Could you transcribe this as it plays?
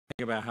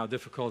Think about how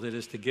difficult it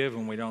is to give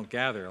when we don't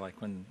gather, like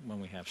when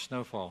we have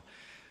snowfall.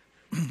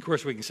 Of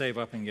course, we can save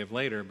up and give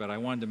later, but I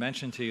wanted to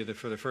mention to you that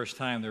for the first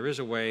time, there is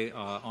a way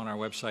on our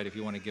website, if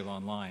you want to give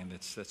online,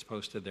 that's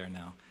posted there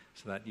now,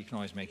 so that you can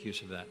always make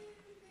use of that.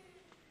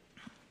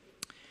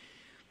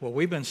 Well,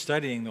 we've been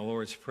studying the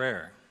Lord's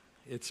Prayer.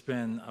 It's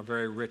been a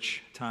very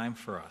rich time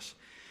for us.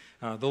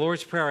 The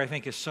Lord's Prayer, I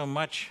think, is so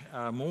much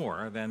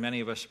more than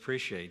many of us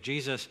appreciate.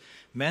 Jesus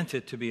meant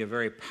it to be a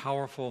very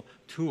powerful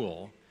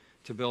tool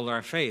to build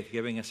our faith,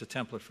 giving us a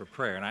template for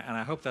prayer. And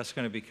I hope that's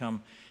going to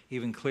become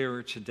even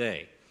clearer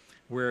today.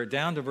 We're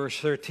down to verse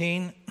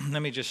 13.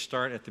 Let me just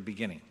start at the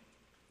beginning.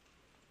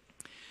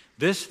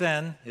 This,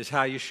 then, is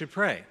how you should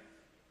pray.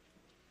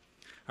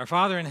 Our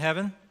Father in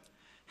heaven,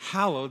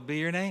 hallowed be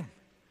your name.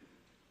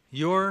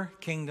 Your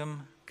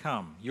kingdom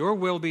come. Your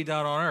will be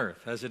done on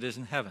earth as it is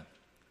in heaven.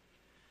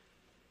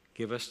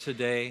 Give us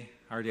today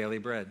our daily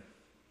bread.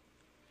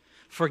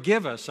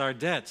 Forgive us our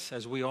debts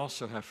as we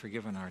also have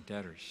forgiven our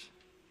debtors.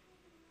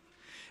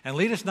 And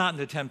lead us not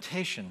into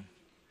temptation,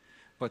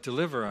 but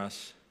deliver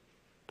us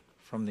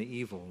from the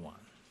evil one.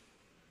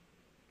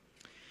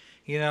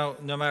 You know,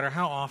 no matter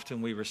how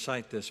often we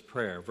recite this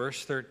prayer,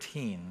 verse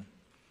 13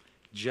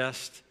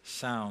 just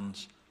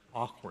sounds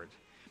awkward.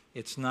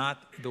 It's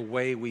not the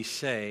way we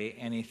say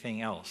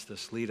anything else.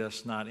 This lead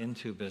us not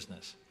into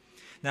business.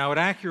 Now, it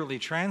accurately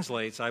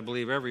translates, I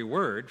believe, every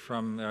word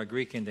from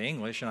Greek into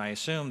English, and I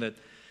assume that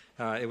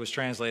it was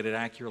translated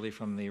accurately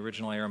from the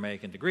original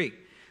Aramaic into Greek.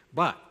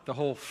 But the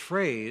whole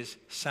phrase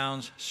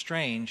sounds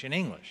strange in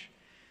English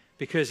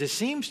because it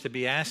seems to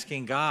be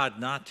asking God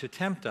not to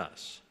tempt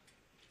us.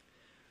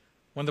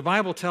 When the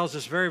Bible tells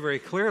us very, very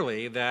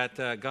clearly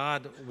that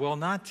God will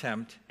not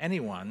tempt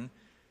anyone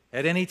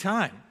at any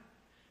time,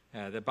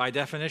 that by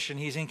definition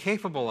he's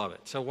incapable of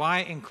it. So why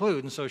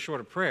include in so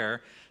short a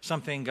prayer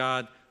something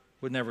God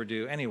would never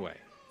do anyway?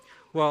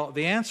 Well,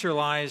 the answer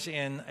lies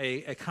in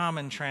a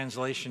common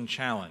translation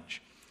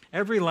challenge.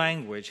 Every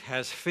language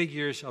has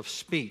figures of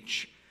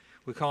speech.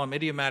 We call them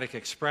idiomatic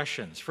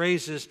expressions,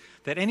 phrases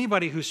that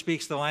anybody who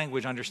speaks the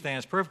language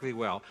understands perfectly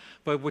well,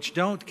 but which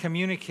don't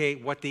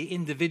communicate what the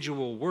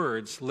individual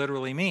words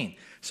literally mean.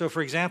 So,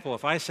 for example,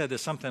 if I said that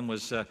something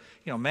was,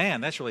 man,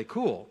 that's really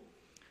cool,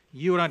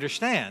 you would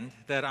understand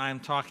that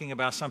I'm talking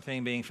about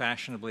something being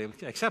fashionably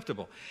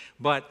acceptable.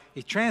 But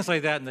you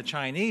translate that into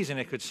Chinese and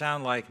it could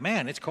sound like,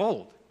 man, it's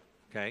cold,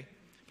 okay?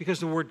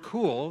 Because the word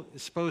cool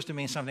is supposed to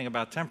mean something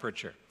about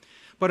temperature.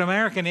 But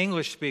American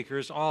English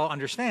speakers all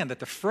understand that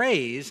the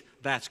phrase,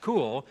 that's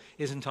cool,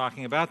 isn't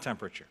talking about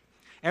temperature.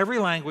 Every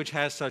language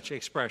has such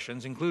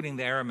expressions, including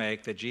the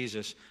Aramaic that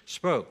Jesus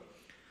spoke.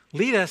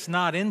 Lead us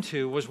not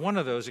into was one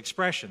of those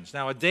expressions.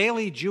 Now, a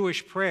daily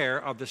Jewish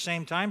prayer of the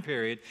same time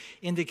period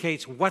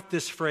indicates what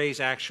this phrase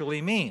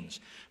actually means.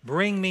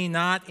 Bring me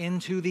not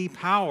into the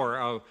power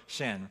of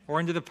sin,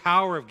 or into the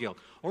power of guilt,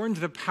 or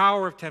into the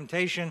power of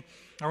temptation,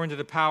 or into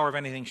the power of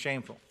anything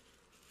shameful.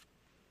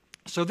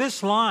 So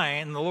this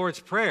line in the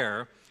Lord's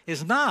Prayer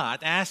is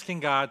not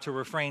asking God to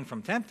refrain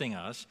from tempting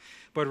us,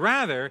 but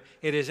rather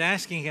it is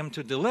asking him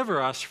to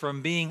deliver us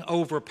from being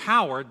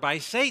overpowered by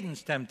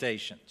Satan's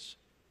temptations.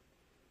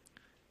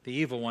 The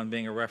evil one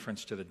being a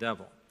reference to the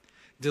devil.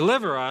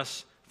 Deliver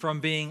us from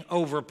being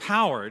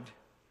overpowered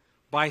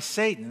by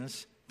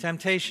Satan's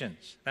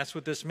temptations. That's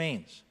what this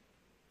means.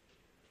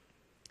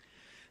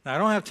 Now, I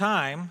don't have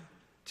time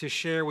to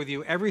share with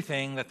you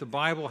everything that the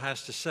Bible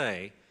has to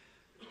say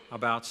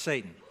about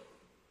Satan.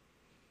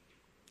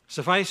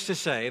 Suffice to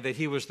say that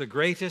he was the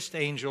greatest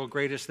angel,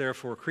 greatest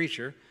therefore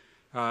creature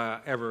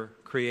ever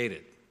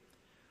created.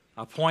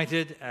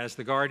 Appointed as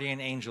the guardian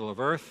angel of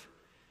earth,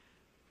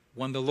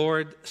 when the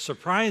Lord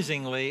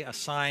surprisingly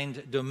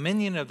assigned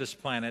dominion of this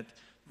planet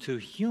to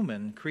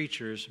human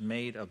creatures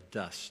made of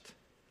dust.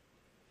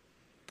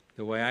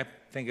 The way I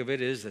think of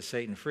it is that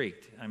Satan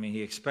freaked. I mean,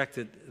 he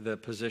expected the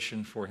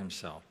position for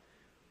himself.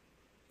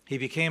 He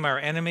became our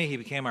enemy, he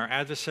became our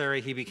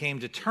adversary, he became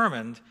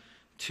determined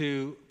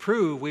to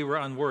prove we were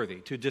unworthy,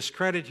 to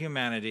discredit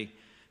humanity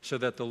so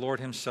that the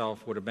Lord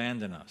himself would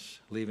abandon us,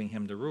 leaving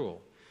him to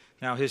rule.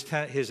 Now,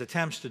 his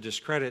attempts to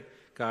discredit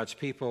God's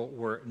people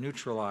were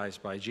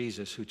neutralized by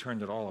Jesus, who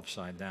turned it all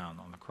upside down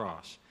on the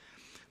cross.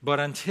 But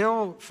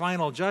until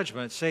final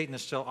judgment, Satan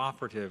is still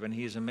operative, and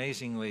he is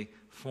amazingly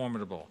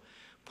formidable.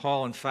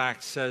 Paul, in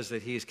fact, says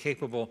that he is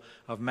capable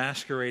of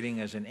masquerading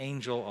as an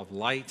angel of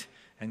light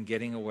and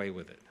getting away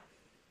with it.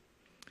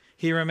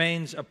 He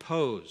remains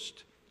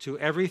opposed to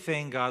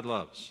everything God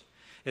loves,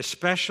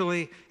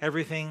 especially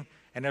everything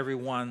and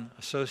everyone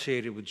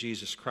associated with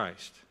Jesus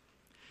Christ.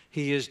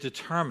 He is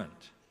determined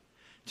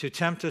to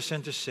tempt us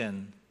into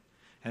sin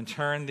and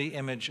turn the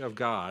image of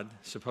God,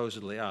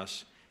 supposedly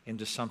us,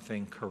 into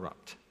something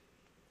corrupt.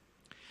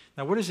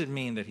 Now, what does it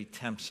mean that he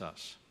tempts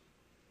us?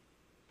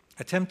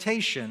 A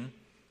temptation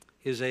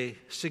is a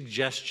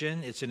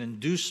suggestion, it's an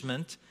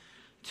inducement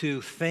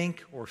to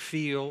think or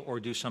feel or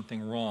do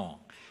something wrong,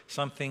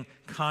 something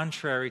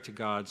contrary to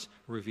God's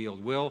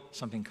revealed will,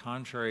 something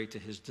contrary to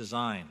his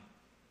design.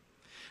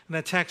 in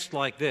a text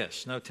like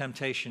this. No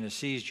temptation has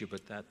seized you,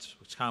 but that's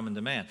what's common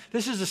to man.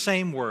 This is the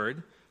same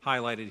word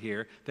highlighted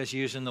here that's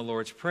used in the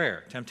Lord's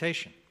Prayer,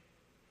 temptation.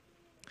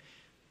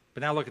 But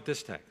now look at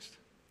this text.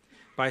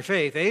 By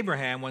faith,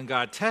 Abraham, when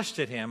God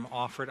tested him,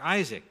 offered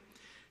Isaac.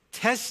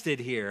 Tested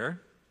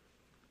here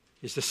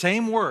is the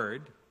same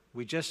word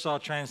we just saw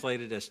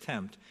translated as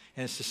tempt,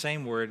 and it's the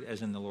same word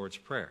as in the Lord's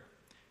Prayer.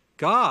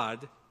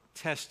 God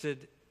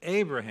tested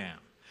Abraham.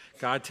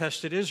 God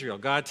tested Israel.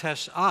 God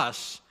tests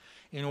us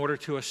in order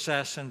to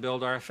assess and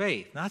build our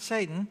faith. Not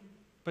Satan,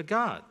 but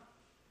God.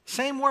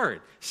 Same word.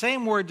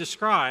 Same word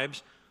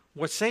describes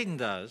what Satan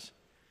does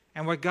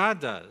and what God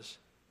does.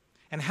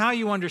 And how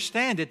you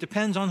understand it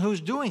depends on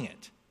who's doing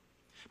it.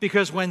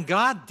 Because when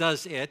God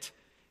does it,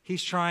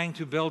 he's trying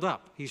to build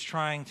up. He's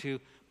trying to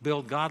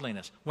build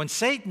godliness. When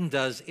Satan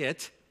does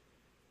it,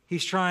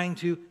 he's trying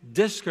to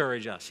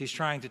discourage us. He's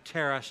trying to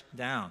tear us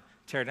down,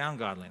 tear down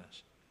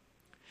godliness.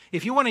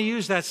 If you want to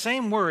use that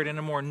same word in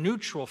a more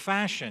neutral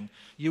fashion,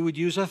 you would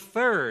use a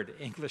third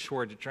English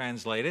word to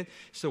translate it.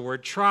 It's the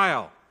word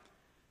trial.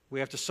 We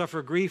have to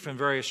suffer grief in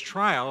various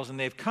trials, and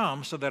they've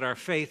come so that our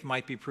faith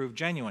might be proved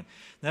genuine.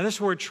 Now,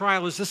 this word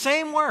trial is the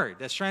same word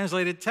that's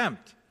translated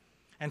tempt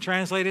and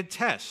translated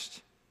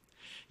test.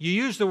 You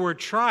use the word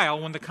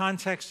trial when the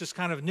context is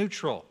kind of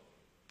neutral.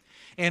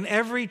 In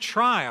every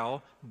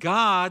trial,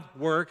 God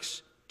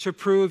works to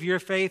prove your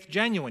faith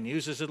genuine. He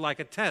uses it like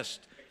a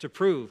test to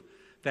prove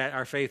that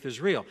our faith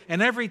is real.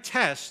 In every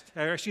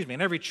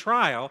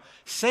trial,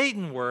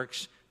 Satan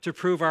works to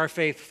prove our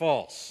faith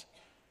false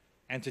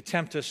and to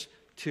tempt us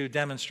to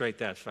demonstrate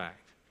that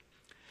fact.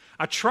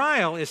 A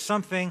trial is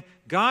something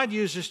God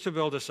uses to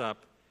build us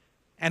up,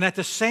 and at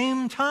the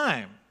same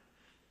time,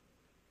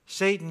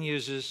 Satan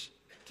uses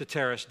to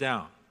tear us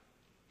down.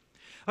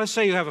 Let's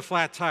say you have a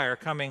flat tire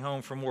coming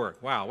home from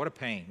work. Wow, what a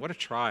pain, what a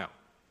trial.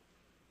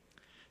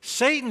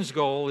 Satan's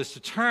goal is to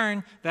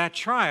turn that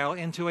trial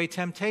into a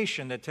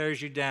temptation that tears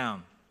you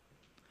down,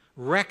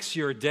 wrecks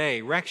your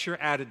day, wrecks your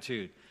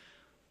attitude,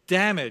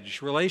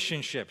 damage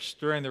relationships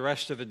during the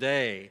rest of the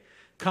day,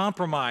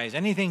 compromise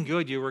anything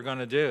good you were going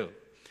to do.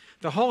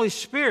 The Holy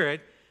Spirit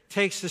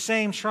takes the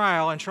same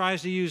trial and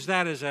tries to use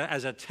that as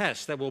a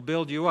test that will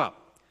build you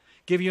up,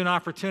 give you an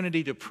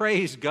opportunity to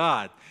praise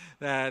God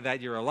that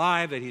you're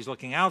alive, that he's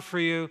looking out for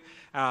you,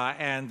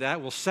 and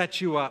that will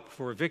set you up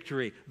for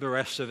victory the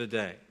rest of the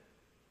day.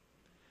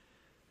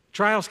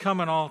 Trials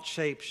come in all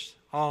shapes,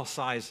 all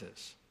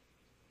sizes.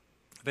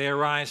 They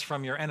arise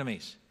from your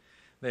enemies.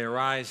 They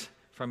arise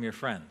from your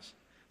friends.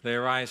 They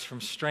arise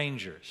from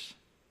strangers.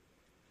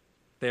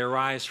 They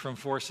arise from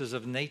forces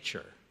of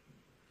nature.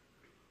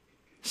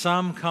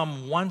 Some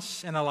come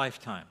once in a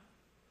lifetime,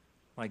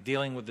 like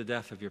dealing with the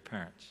death of your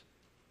parents.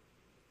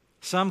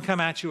 Some come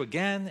at you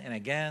again and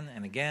again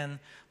and again,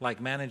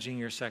 like managing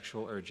your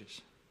sexual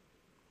urges.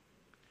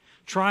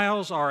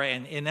 Trials are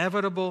an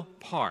inevitable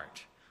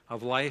part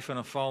of life in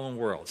a fallen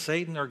world.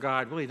 Satan or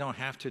God really don't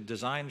have to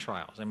design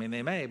trials. I mean,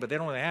 they may, but they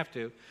don't really have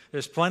to.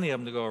 There's plenty of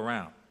them to go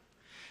around.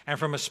 And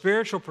from a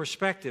spiritual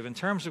perspective, in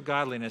terms of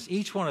godliness,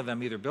 each one of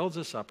them either builds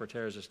us up or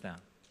tears us down.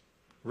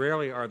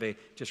 Rarely are they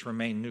just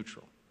remain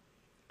neutral.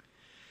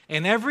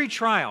 In every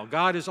trial,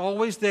 God is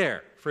always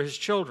there for his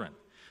children.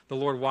 The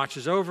Lord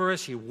watches over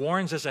us. He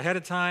warns us ahead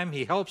of time.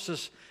 He helps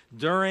us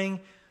during,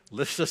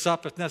 lifts us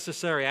up if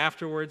necessary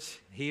afterwards,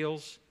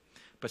 heals.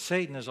 But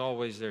Satan is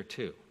always there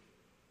too.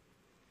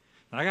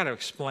 And I got to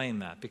explain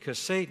that because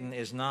Satan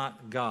is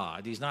not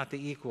God. He's not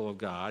the equal of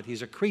God.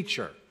 He's a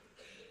creature.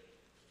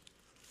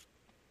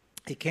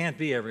 He can't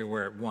be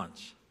everywhere at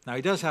once. Now,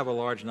 he does have a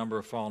large number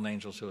of fallen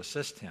angels who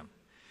assist him.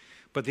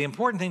 But the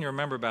important thing to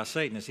remember about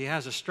Satan is he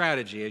has a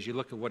strategy as you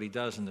look at what he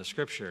does in the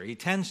Scripture. He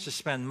tends to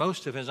spend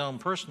most of his own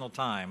personal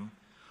time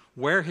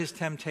where his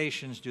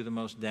temptations do the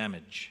most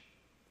damage,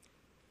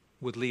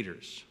 with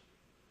leaders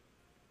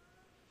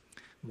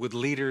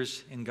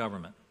in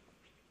government,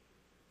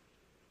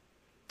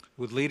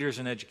 with leaders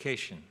in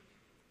education,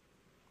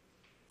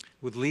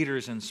 with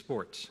leaders in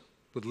sports,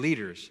 with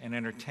leaders in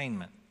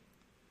entertainment,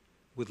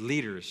 with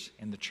leaders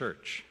in the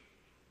church.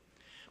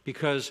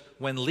 Because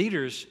when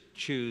leaders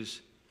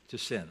choose to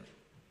sin,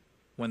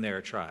 when they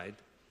are tried,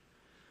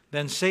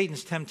 then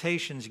Satan's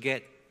temptations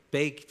get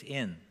baked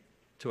in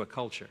to a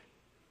culture.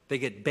 They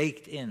get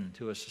baked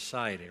into a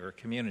society or a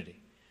community.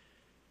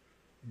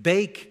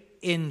 Bake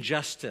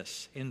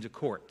injustice into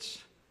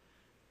courts.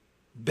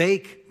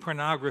 Bake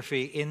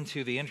pornography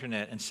into the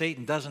internet, and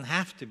Satan doesn't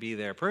have to be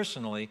there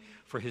personally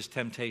for his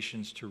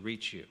temptations to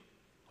reach you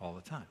all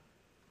the time.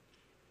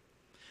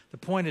 The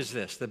point is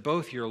this, that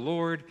both your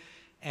Lord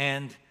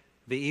and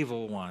the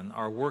evil one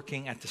are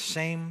working at the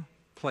same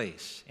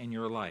place in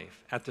your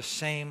life, at the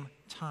same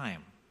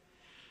time.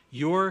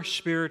 Your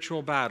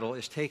spiritual battle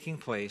is taking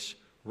place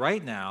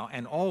right now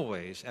and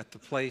always at the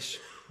place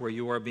where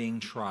you are being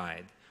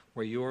tried,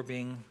 where you are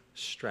being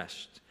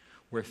stressed,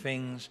 where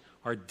things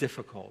are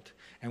difficult,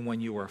 and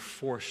when you are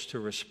forced to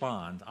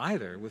respond,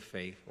 either with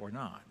faith or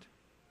not.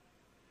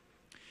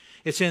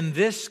 It's in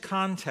this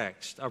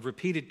context of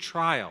repeated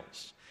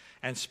trials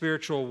and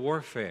spiritual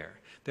warfare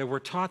that we're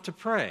taught to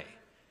pray.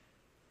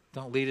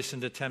 Don't lead us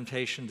into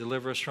temptation,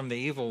 deliver us from the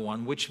evil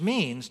one, which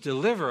means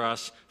deliver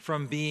us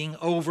from being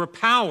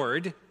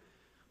overpowered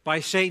by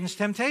Satan's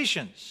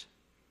temptations.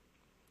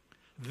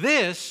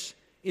 This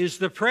is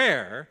the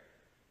prayer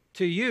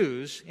to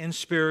use in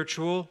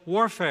spiritual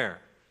warfare.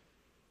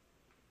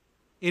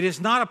 It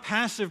is not a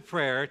passive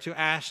prayer to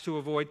ask to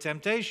avoid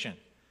temptation.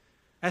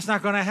 That's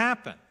not going to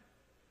happen.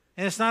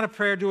 And it's not a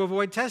prayer to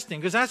avoid testing,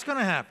 because that's going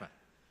to happen.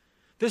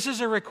 This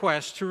is a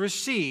request to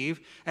receive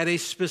at a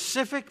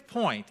specific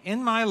point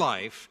in my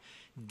life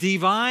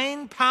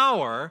divine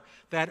power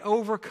that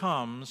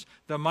overcomes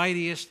the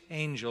mightiest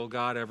angel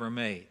God ever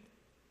made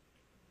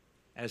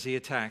as he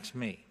attacks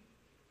me.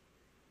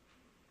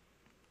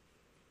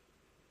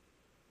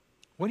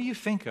 What do you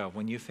think of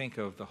when you think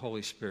of the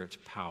Holy Spirit's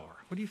power?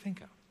 What do you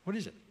think of? What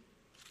is it?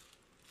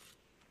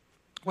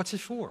 What's it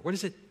for? What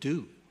does it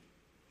do?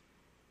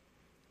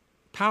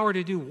 Power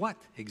to do what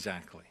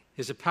exactly?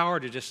 Is it power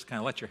to just kind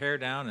of let your hair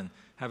down and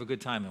have a good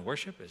time in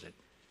worship?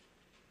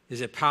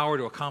 Is it power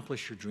to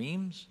accomplish your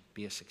dreams,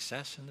 be a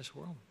success in this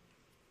world?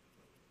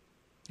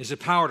 Is it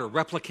power to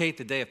replicate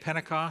the day of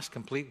Pentecost,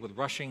 complete with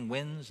rushing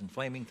winds and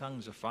flaming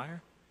tongues of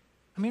fire?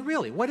 I mean,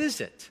 really, what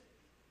is it?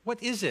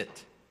 What is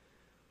it?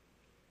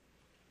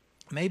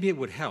 Maybe it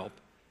would help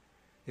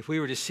if we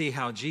were to see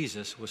how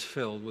Jesus was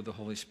filled with the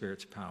Holy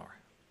Spirit's power.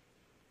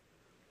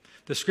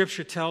 The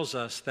Scripture tells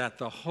us that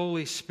the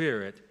Holy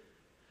Spirit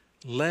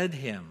led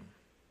him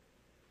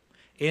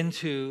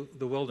into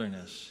the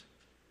wilderness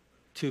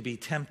to be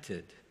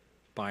tempted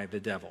by the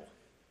devil.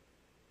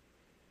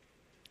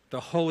 The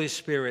Holy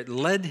Spirit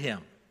led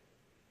him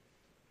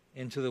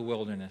into the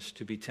wilderness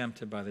to be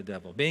tempted by the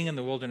devil. Being in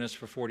the wilderness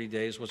for 40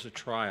 days was a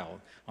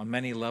trial on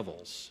many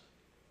levels.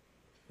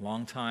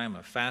 Long time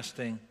of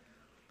fasting.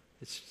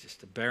 It's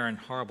just a barren,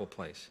 horrible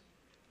place.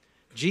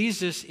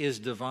 Jesus is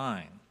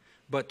divine.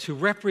 But to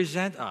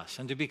represent us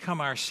and to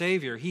become our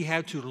Savior, he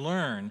had to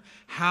learn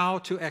how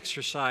to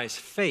exercise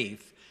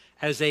faith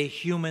as a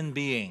human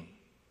being.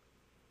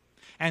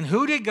 And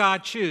who did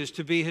God choose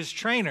to be his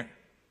trainer?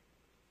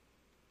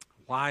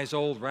 Wise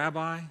old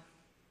rabbi,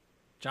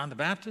 John the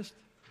Baptist?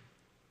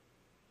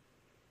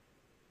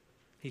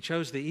 He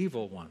chose the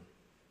evil one.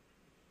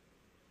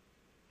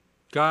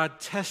 God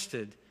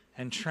tested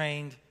and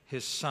trained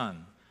his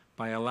Son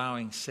by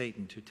allowing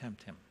Satan to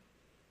tempt him.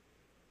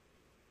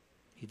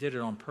 He did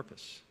it on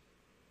purpose.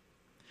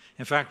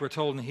 In fact, we're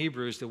told in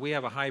Hebrews that we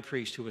have a high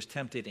priest who was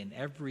tempted in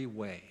every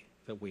way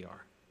that we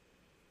are.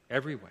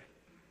 Every way.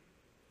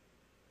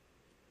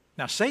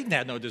 Now, Satan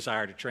had no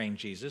desire to train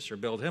Jesus or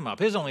build him up.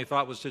 His only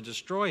thought was to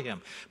destroy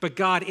him. But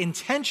God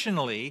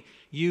intentionally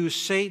used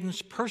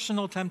Satan's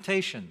personal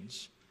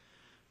temptations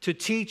to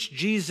teach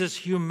Jesus'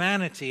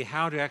 humanity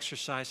how to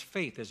exercise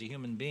faith as a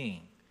human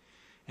being.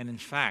 And in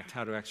fact,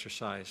 how to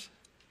exercise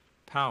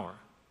power.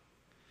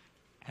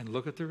 And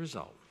look at the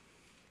result.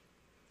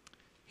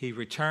 He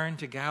returned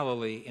to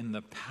Galilee in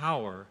the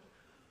power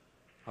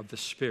of the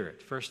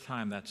Spirit. First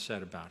time that's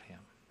said about him.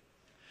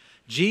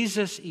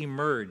 Jesus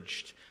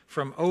emerged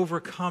from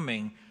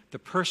overcoming the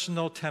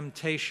personal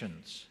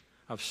temptations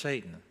of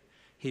Satan.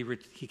 He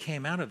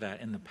came out of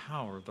that in the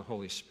power of the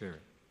Holy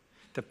Spirit.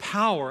 The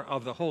power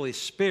of the Holy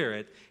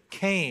Spirit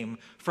came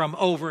from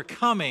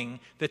overcoming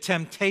the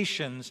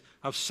temptations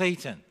of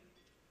Satan.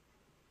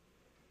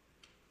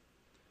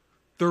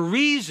 The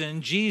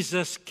reason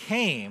Jesus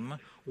came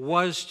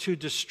was to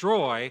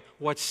destroy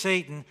what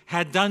Satan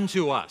had done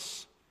to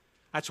us.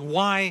 That's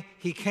why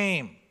he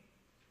came.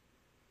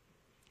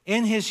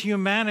 In his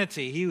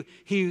humanity,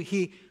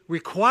 he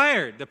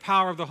required the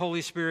power of the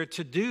Holy Spirit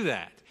to do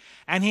that.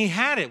 And he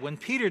had it. When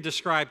Peter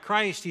described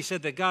Christ, he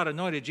said that God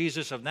anointed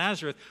Jesus of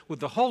Nazareth with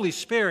the Holy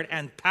Spirit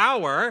and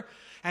power,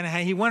 and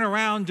he went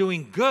around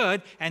doing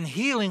good and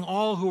healing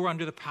all who were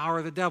under the power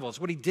of the devil.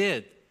 That's what he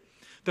did.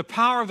 The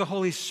power of the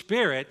Holy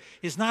Spirit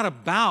is not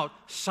about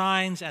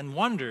signs and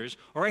wonders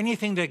or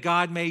anything that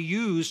God may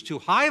use to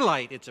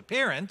highlight its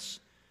appearance.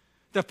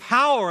 The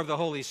power of the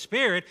Holy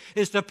Spirit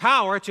is the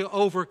power to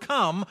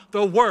overcome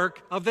the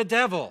work of the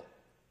devil.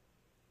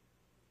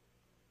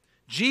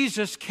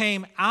 Jesus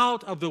came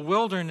out of the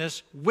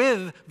wilderness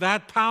with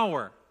that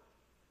power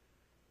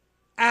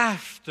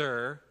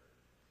after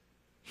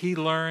he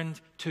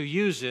learned to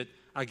use it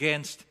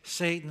against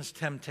Satan's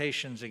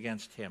temptations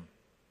against him.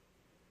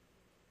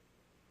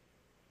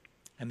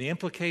 And the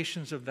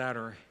implications of that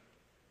are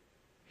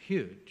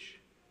huge,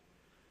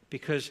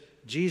 because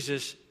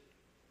Jesus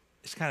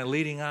is kind of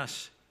leading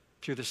us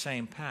through the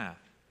same path.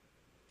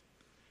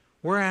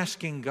 We're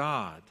asking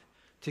God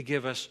to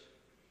give us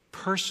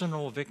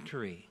personal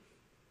victory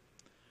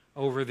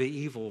over the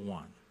evil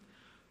one.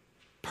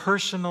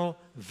 Personal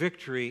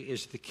victory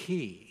is the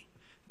key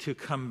to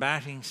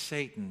combating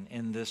Satan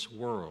in this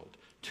world,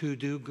 to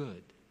do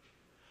good,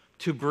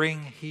 to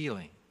bring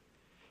healing,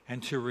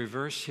 and to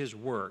reverse his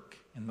work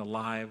in the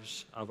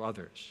lives of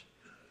others.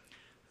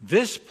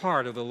 This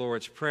part of the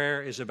Lord's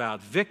Prayer is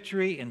about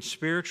victory in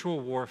spiritual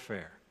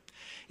warfare.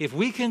 If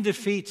we can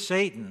defeat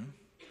Satan,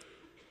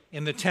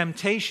 in the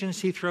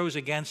temptations he throws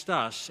against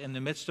us in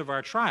the midst of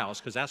our trials,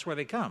 because that's where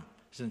they come,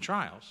 is in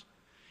trials.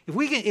 If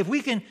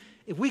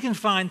we can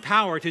find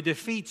power to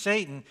defeat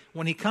Satan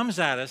when he comes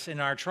at us in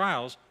our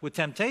trials with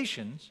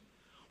temptations,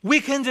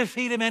 we can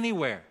defeat him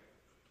anywhere.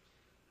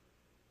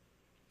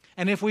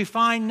 And if we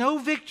find no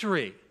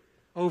victory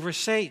over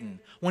Satan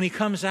when he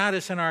comes at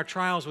us in our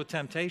trials with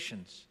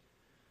temptations,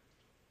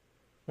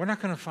 we're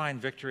not going to find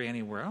victory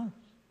anywhere else.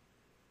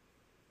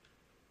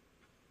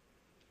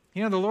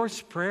 You know, the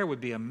Lord's Prayer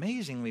would be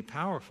amazingly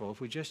powerful if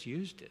we just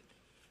used it.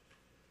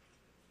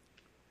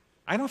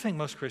 I don't think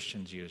most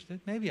Christians used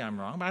it. Maybe I'm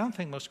wrong, but I don't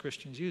think most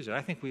Christians use it.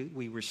 I think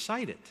we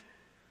recite it.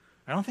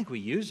 I don't think we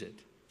use it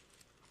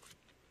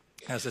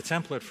as a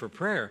template for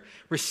prayer.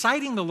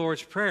 Reciting the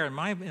Lord's Prayer, in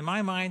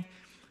my mind,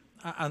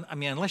 I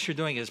mean, unless you're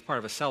doing it as part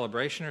of a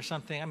celebration or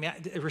something, I mean,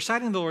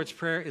 reciting the Lord's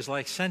Prayer is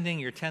like sending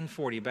your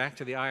 1040 back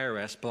to the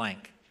IRS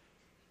blank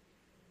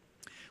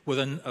with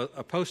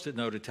a Post-it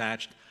note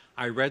attached.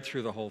 I read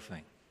through the whole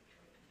thing.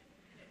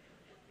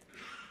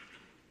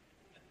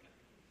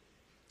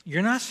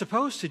 You're not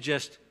supposed to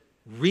just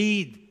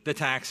read the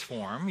tax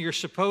form. You're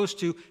supposed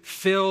to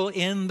fill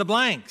in the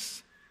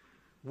blanks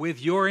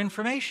with your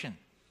information.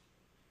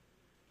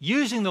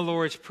 Using the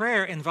Lord's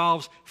Prayer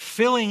involves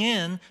filling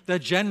in the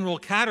general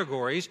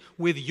categories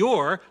with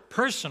your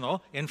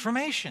personal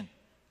information.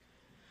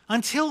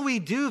 Until we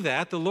do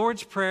that, the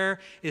Lord's Prayer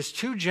is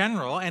too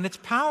general and it's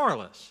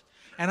powerless.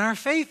 And our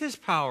faith is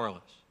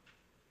powerless.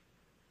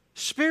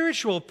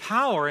 Spiritual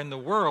power in the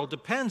world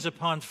depends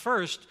upon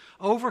first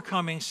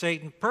overcoming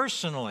Satan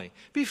personally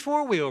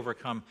before we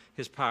overcome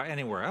his power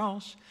anywhere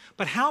else.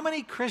 But how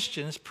many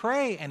Christians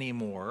pray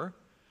anymore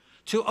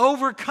to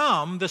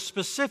overcome the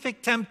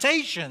specific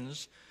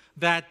temptations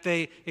that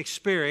they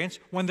experience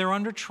when they're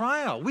under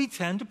trial? We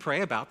tend to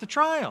pray about the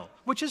trial,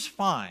 which is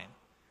fine.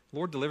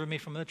 Lord, deliver me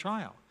from the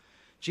trial.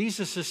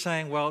 Jesus is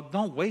saying, well,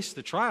 don't waste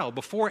the trial.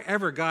 Before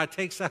ever God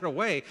takes that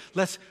away,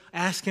 let's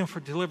ask him for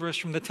deliverance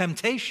from the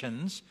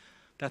temptations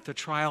that the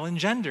trial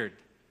engendered.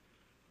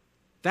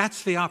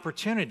 That's the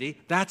opportunity.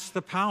 That's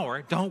the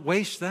power. Don't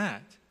waste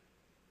that.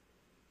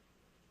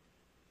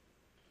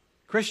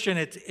 Christian,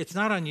 it's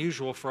not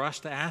unusual for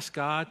us to ask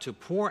God to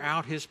pour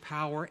out his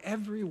power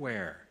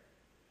everywhere,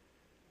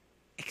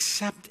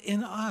 except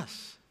in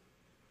us.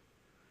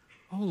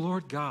 Oh,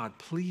 Lord God,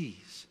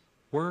 please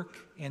work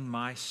in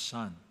my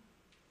son.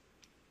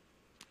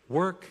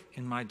 Work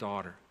in my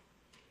daughter.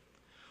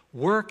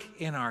 Work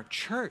in our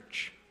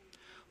church.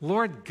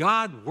 Lord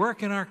God,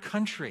 work in our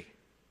country.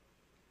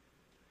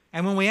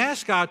 And when we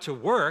ask God to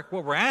work,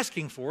 what we're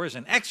asking for is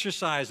an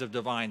exercise of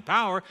divine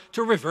power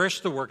to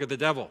reverse the work of the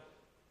devil.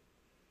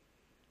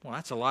 Well,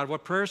 that's a lot of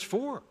what prayer is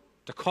for,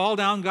 to call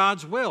down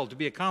God's will to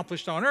be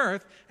accomplished on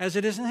earth as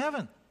it is in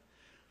heaven.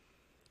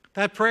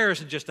 That prayer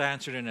isn't just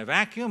answered in a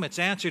vacuum. It's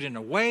answered in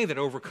a way that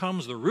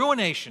overcomes the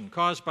ruination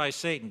caused by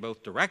Satan,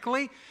 both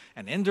directly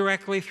and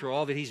indirectly through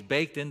all that he's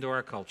baked into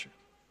our culture.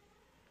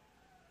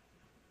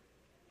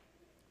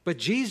 But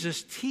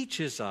Jesus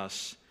teaches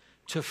us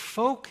to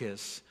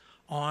focus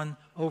on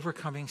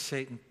overcoming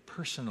Satan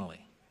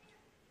personally.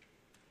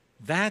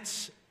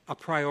 That's a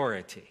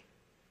priority.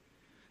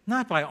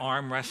 Not by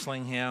arm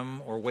wrestling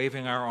him or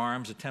waving our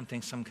arms,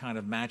 attempting some kind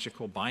of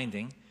magical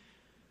binding.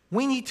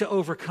 We need to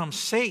overcome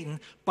Satan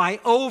by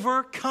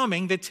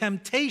overcoming the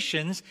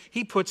temptations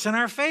he puts in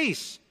our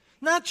face.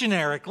 Not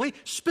generically,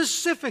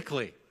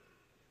 specifically.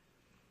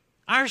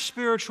 Our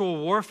spiritual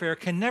warfare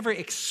can never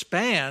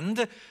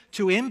expand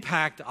to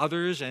impact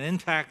others and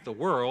impact the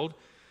world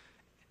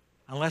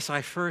unless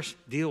I first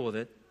deal with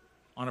it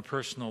on a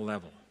personal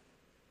level.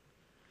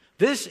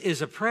 This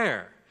is a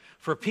prayer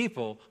for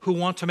people who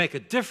want to make a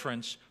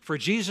difference for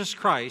Jesus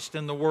Christ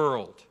in the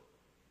world.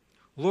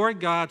 Lord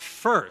God,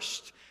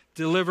 first,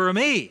 deliver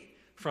me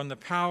from the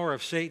power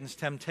of Satan's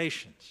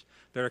temptations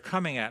that are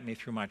coming at me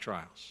through my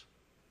trials.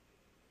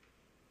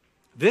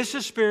 This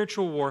is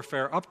spiritual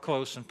warfare up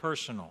close and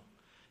personal,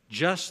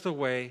 just the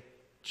way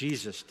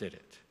Jesus did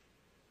it.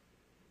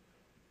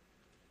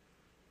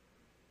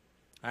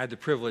 I had the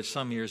privilege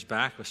some years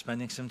back of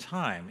spending some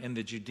time in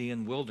the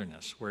Judean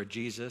wilderness where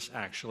Jesus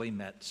actually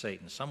met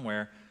Satan.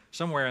 Somewhere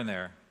in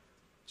there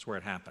is where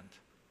it happened.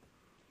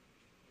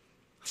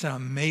 It's an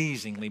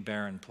amazingly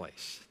barren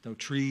place. No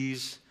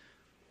trees,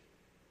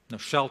 no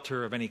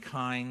shelter of any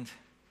kind.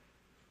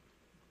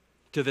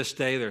 To this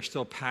day, there are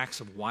still packs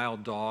of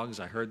wild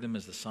dogs. I heard them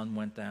as the sun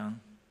went down.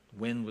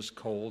 The wind was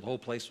cold. The whole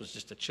place was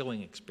just a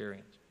chilling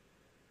experience.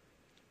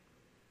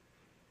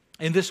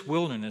 In this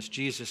wilderness,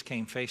 Jesus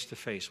came face to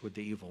face with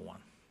the evil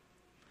one.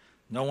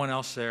 No one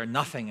else there,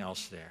 nothing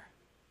else there.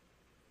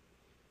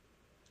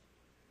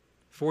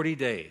 40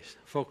 days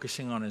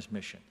focusing on his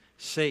mission.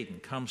 Satan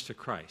comes to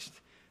Christ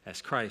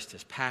as Christ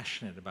is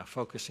passionate about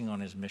focusing on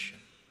his mission.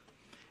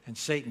 And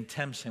Satan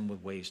tempts him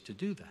with ways to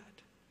do that.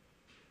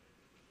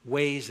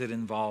 Ways that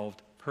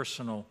involved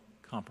personal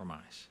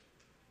compromise.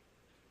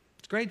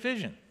 It's great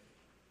vision.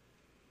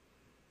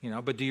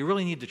 But do you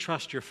really need to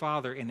trust your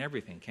Father in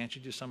everything? Can't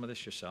you do some of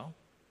this yourself?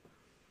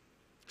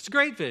 It's a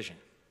great vision.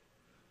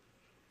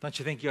 Don't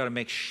you think you ought to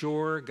make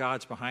sure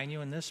God's behind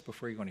you in this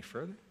before you go any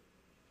further?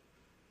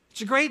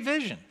 It's a great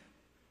vision.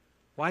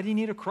 Why do you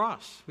need a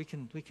cross? We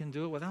can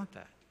do it without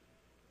that.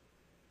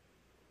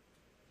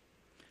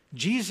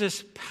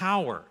 Jesus'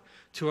 power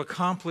to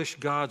accomplish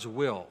God's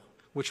will,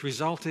 which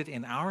resulted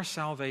in our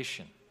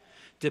salvation,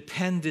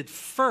 depended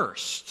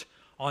first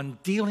on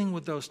dealing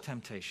with those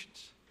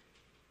temptations.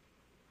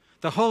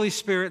 The Holy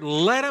Spirit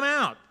led him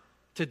out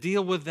to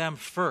deal with them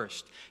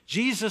first.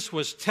 Jesus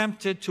was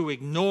tempted to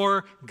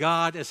ignore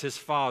God as his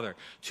Father,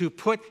 to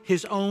put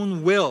his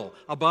own will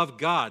above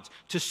God's,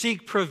 to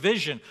seek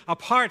provision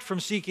apart from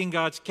seeking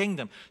God's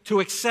kingdom,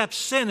 to accept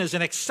sin as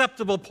an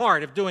acceptable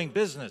part of doing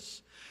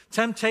business.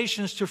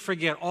 Temptations to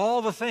forget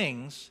all the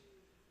things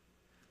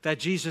that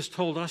Jesus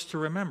told us to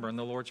remember in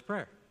the Lord's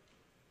Prayer.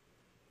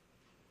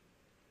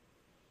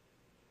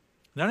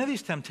 None of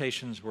these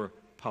temptations were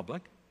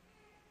public.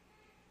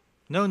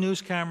 No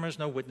news cameras,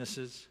 no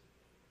witnesses.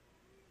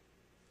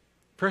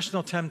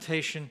 Personal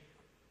temptation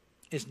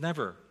is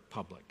never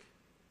public.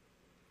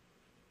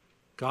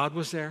 God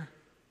was there,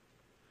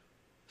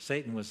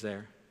 Satan was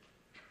there,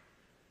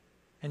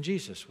 and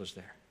Jesus was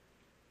there.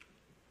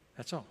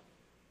 That's all.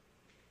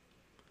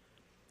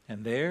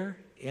 And there,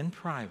 in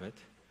private,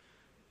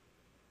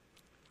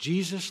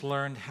 Jesus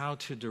learned how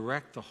to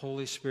direct the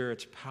Holy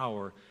Spirit's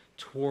power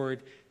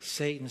toward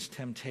Satan's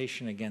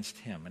temptation against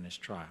him in his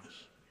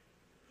trials.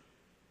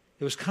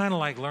 It was kind of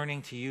like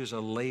learning to use a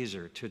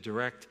laser to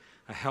direct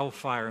a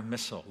hellfire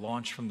missile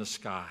launched from the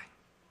sky.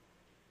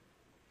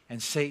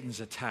 And Satan's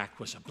attack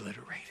was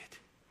obliterated.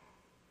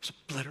 It was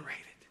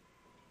obliterated.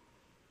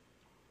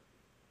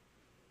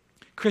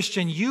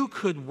 Christian, you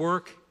could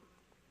work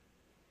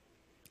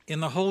in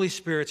the Holy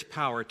Spirit's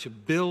power to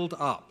build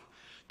up,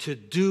 to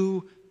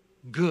do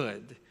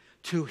good,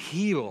 to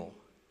heal,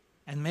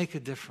 and make a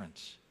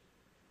difference.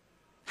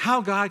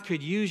 How God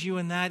could use you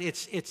in that,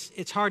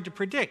 it's hard to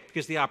predict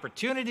because the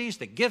opportunities,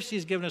 the gifts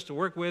he's given us to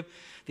work with,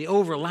 the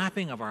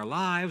overlapping of our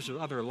lives with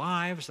other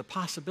lives, the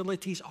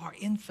possibilities are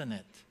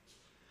infinite.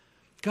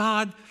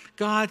 God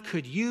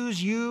could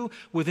use you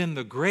within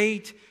the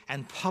great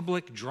and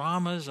public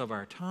dramas of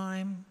our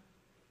time.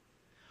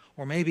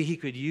 Or maybe he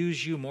could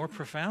use you more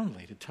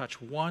profoundly to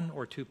touch one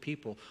or two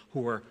people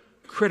who are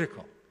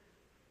critical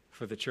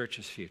for the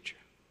church's future.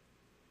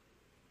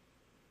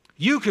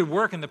 You could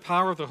work in the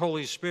power of the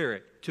Holy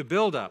Spirit to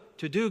build up,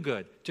 to do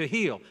good, to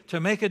heal, to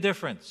make a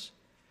difference.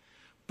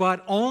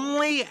 But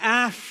only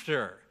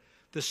after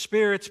the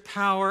Spirit's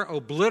power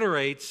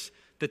obliterates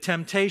the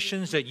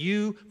temptations that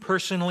you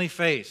personally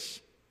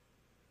face.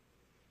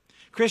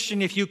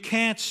 Christian, if you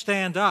can't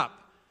stand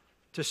up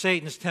to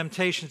Satan's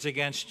temptations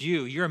against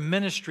you, your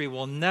ministry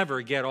will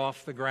never get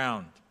off the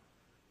ground.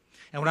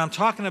 And when I'm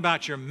talking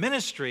about your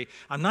ministry,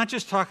 I'm not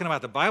just talking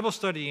about the Bible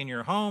study in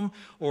your home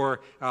or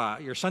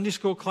your Sunday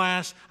school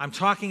class. I'm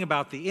talking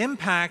about the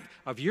impact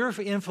of your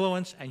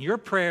influence and your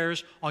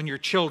prayers on your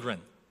children.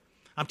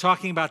 I'm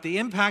talking about the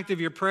impact of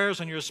your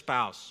prayers on your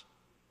spouse.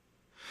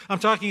 I'm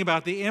talking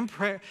about the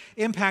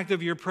impact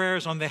of your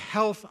prayers on the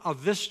health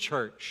of this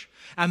church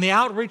and the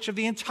outreach of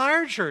the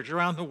entire church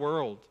around the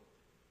world.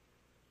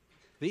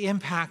 The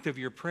impact of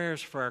your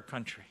prayers for our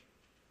country.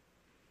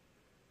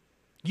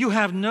 You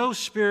have no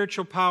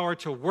spiritual power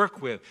to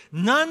work with,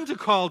 none to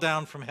call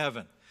down from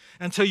heaven,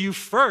 until you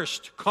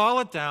first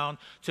call it down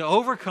to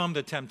overcome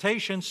the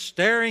temptation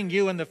staring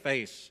you in the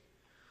face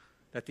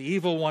that the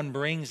evil one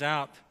brings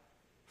out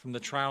from the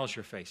trials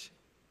you're facing.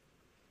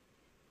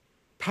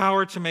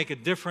 Power to make a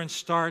difference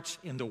starts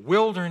in the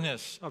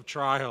wilderness of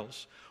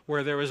trials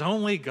where there is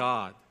only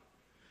God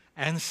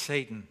and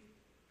Satan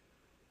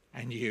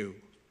and you.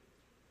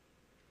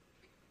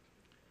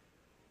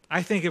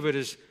 I think of it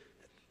as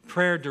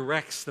prayer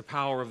directs the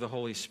power of the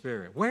Holy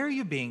Spirit. Where are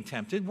you being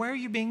tempted? Where are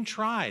you being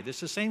tried?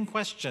 It's the same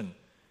question.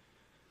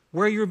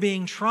 Where you're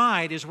being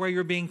tried is where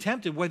you're being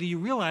tempted, whether you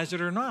realize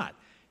it or not.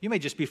 You may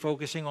just be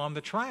focusing on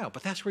the trial,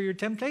 but that's where your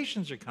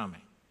temptations are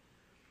coming.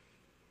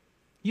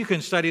 You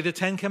can study the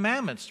Ten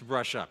Commandments to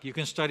brush up. You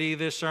can study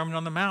the Sermon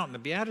on the Mount and the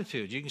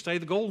Beatitudes. You can study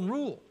the Golden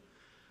Rule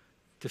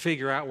to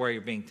figure out where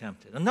you're being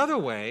tempted. Another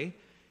way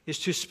is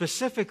to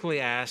specifically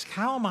ask,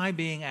 how am I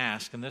being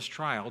asked in this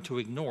trial to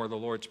ignore the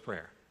Lord's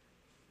Prayer?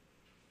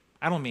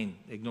 I don't mean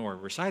ignore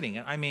reciting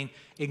it. I mean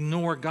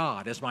ignore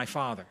God as my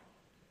Father.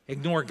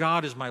 Ignore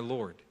God as my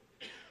Lord.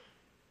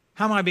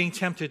 How am I being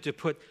tempted to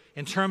put,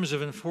 in terms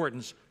of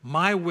importance,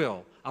 my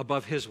will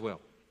above His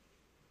will?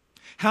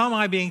 How am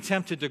I being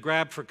tempted to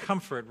grab for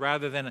comfort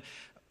rather than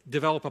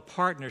develop a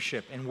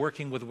partnership in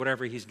working with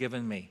whatever He's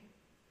given me?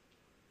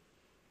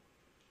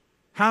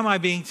 How am I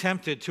being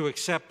tempted to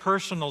accept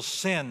personal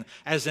sin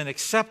as an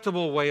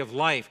acceptable way of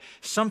life,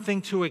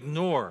 something to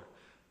ignore,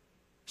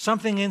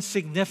 something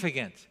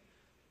insignificant?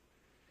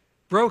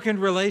 Broken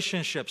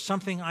relationships,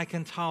 something I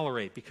can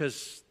tolerate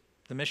because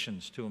the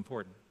mission's too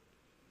important.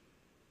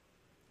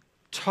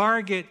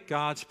 Target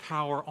God's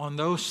power on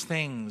those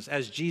things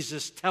as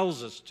Jesus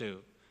tells us to.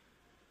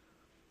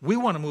 We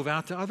want to move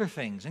out to other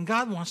things, and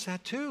God wants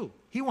that too.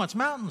 He wants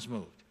mountains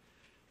moved.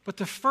 But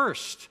the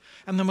first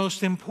and the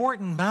most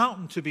important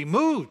mountain to be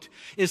moved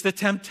is the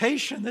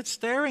temptation that's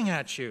staring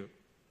at you.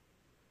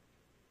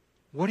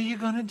 What are you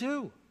going to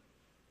do?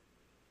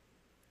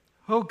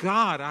 Oh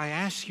God, I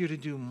ask you to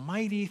do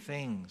mighty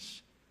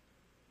things.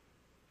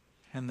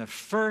 And the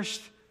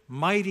first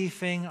mighty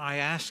thing I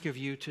ask of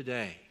you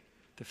today,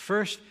 the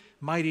first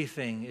mighty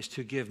thing is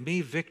to give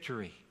me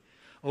victory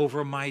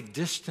over my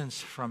distance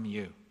from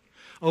you,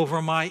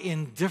 over my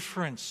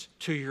indifference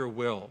to your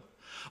will,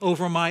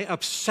 over my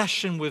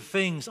obsession with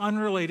things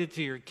unrelated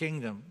to your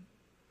kingdom.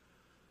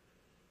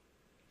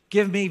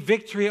 Give me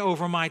victory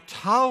over my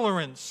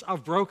tolerance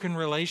of broken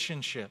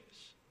relationships.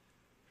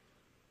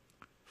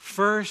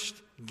 First,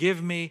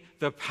 give me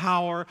the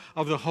power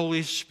of the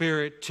Holy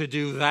Spirit to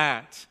do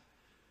that.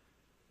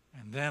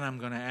 And then I'm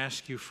going to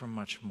ask you for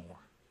much more.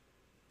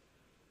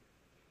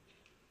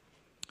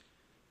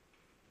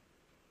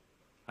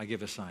 I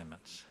give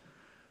assignments.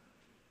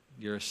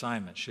 Your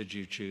assignment, should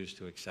you choose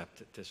to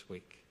accept it this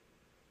week.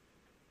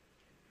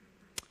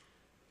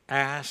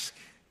 Ask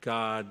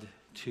God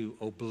to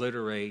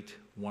obliterate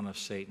one of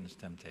Satan's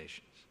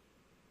temptations.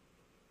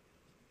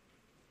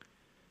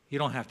 You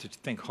don't have to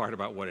think hard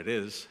about what it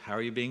is. How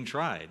are you being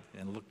tried?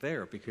 And look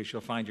there, because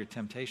you'll find your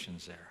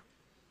temptations there.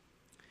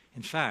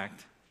 In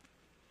fact,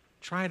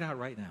 try it out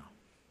right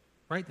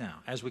now,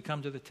 as we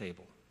come to the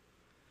table.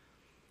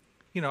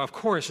 You know, of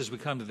course, as we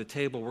come to the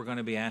table, we're going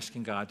to be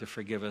asking God to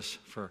forgive us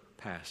for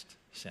past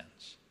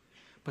sins.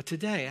 But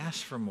today,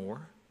 ask for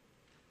more.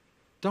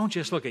 Don't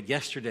just look at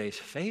yesterday's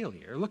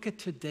failure. Look at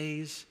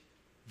today's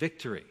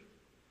victory.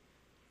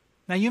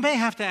 Now, you may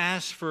have to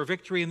ask for a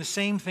victory in the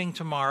same thing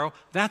tomorrow.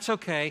 That's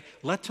okay.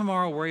 Let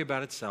tomorrow worry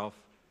about itself.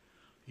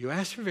 You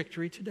ask for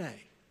victory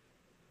today.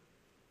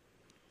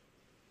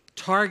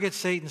 Target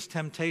Satan's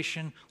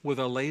temptation with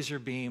a laser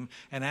beam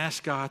and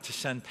ask God to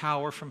send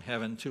power from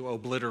heaven to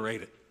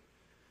obliterate it,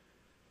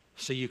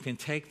 so you can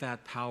take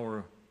that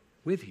power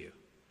with you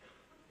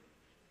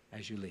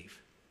as you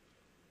leave.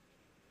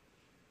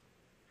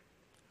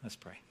 Let's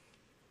pray.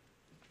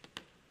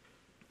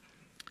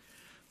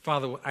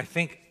 Father, I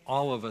think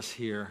all of us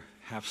here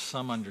have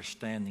some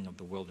understanding of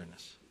the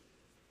wilderness.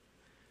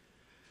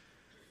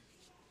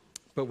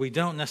 But we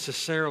don't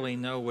necessarily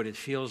know what it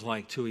feels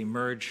like to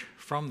emerge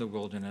from the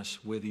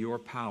wilderness with your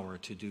power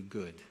to do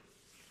good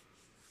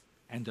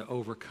and to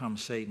overcome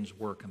Satan's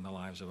work in the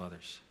lives of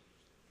others.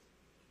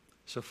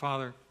 So,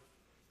 Father,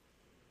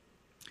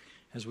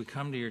 as we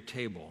come to your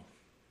table,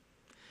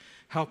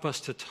 help us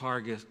to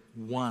target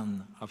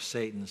one of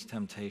Satan's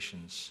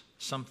temptations,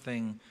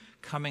 something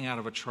coming out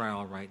of a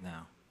trial right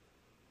now,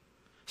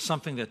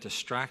 something that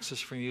distracts us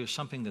from you,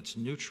 something that's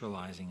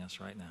neutralizing us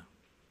right now.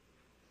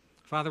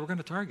 Father, we're going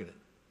to target it.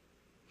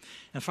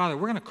 And Father,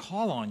 we're going to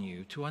call on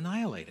you to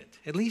annihilate it,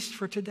 at least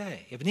for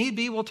today. If need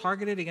be, we'll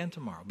target it again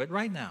tomorrow. But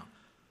right now,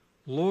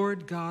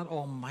 Lord God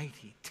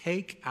Almighty,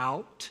 take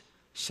out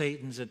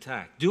Satan's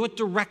attack. Do it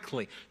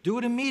directly. Do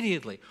it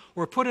immediately.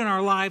 Or put in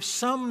our lives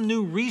some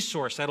new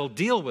resource that'll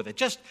deal with it.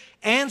 Just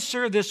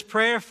answer this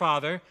prayer,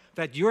 Father,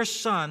 that your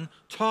Son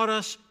taught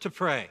us to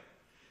pray.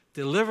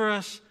 Deliver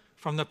us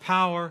from the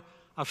power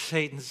of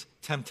Satan's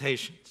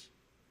temptations.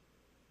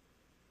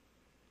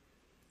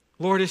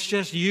 Lord, it's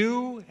just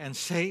you and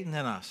Satan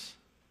and us.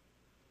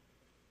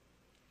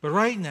 But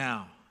right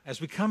now,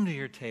 as we come to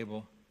your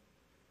table,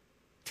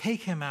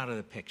 take him out of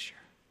the picture.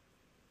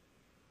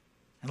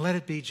 And let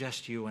it be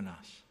just you and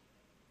us.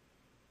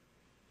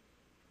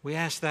 We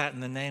ask that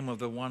in the name of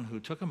the one who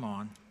took him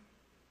on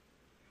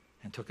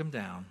and took him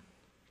down,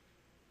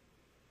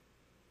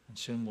 and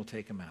soon we'll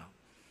take him out.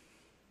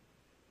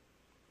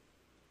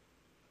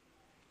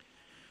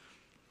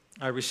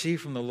 I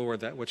received from the Lord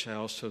that which I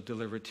also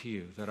delivered to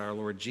you, that our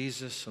Lord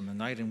Jesus, on the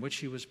night in which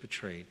he was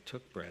betrayed,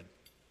 took bread.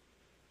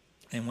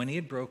 And when he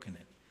had broken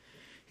it,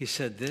 he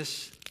said,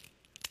 "This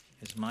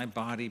is my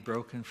body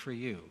broken for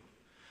you.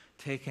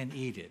 Take and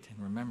eat it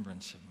in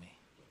remembrance of me."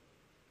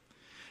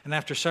 And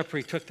after supper,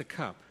 he took the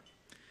cup.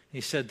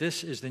 He said,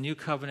 "This is the new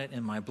covenant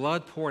in my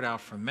blood, poured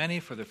out for many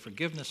for the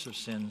forgiveness of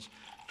sins.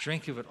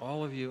 Drink of it,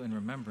 all of you, in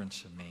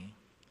remembrance of me."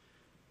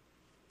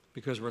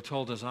 Because we're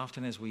told as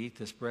often as we eat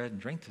this bread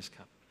and drink this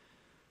cup,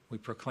 we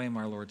proclaim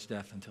our Lord's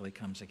death until he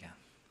comes again.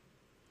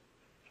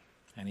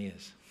 And he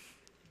is.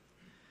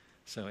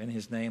 So in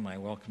his name, I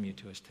welcome you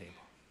to his table.